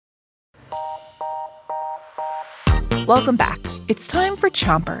Welcome back. It's time for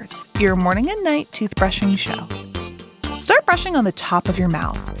Chompers, your morning and night toothbrushing show. Start brushing on the top of your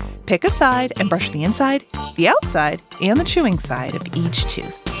mouth. Pick a side and brush the inside, the outside, and the chewing side of each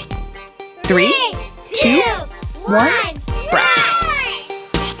tooth. 3, 2, 1, brush.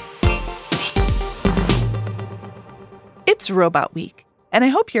 It's Robot Week, and I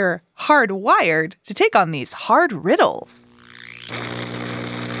hope you're hardwired to take on these hard riddles.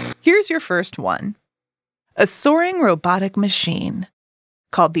 Here's your first one. A soaring robotic machine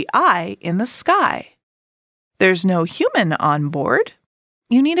called the Eye in the Sky. There's no human on board.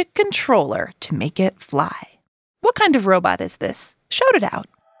 You need a controller to make it fly. What kind of robot is this? Shout it out.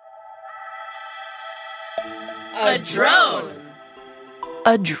 A drone.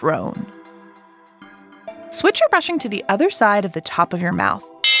 A drone. Switch your brushing to the other side of the top of your mouth.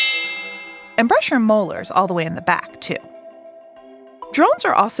 And brush your molars all the way in the back, too. Drones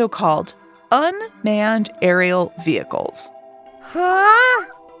are also called unmanned aerial vehicles. Huh?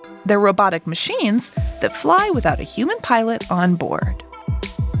 They're robotic machines that fly without a human pilot on board.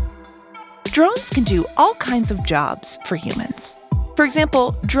 Drones can do all kinds of jobs for humans. For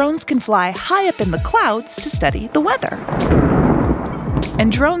example, drones can fly high up in the clouds to study the weather.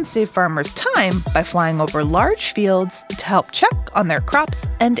 And drones save farmers time by flying over large fields to help check on their crops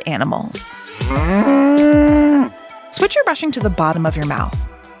and animals. Switch your brushing to the bottom of your mouth.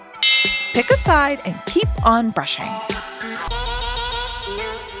 Pick a side and keep on brushing.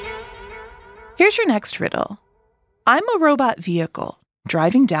 Here's your next riddle. I'm a robot vehicle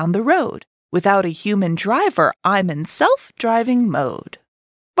driving down the road. Without a human driver, I'm in self-driving mode.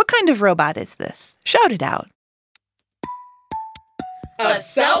 What kind of robot is this? Shout it out. A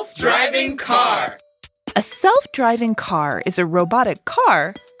self-driving car. A self-driving car is a robotic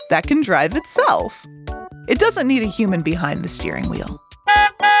car that can drive itself. It doesn't need a human behind the steering wheel.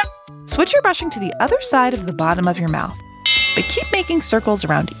 Switch your brushing to the other side of the bottom of your mouth, but keep making circles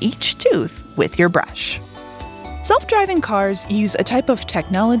around each tooth with your brush. Self-driving cars use a type of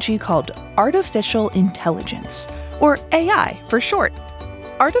technology called artificial intelligence, or AI for short.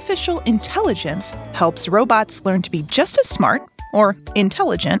 Artificial intelligence helps robots learn to be just as smart, or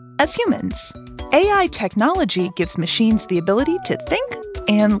intelligent, as humans. AI technology gives machines the ability to think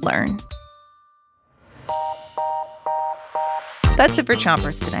and learn. That's it for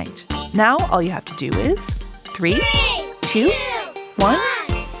Chompers tonight. Now all you have to do is 3, 2, 1,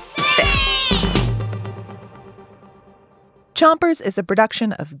 spit. Chompers is a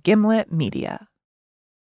production of Gimlet Media.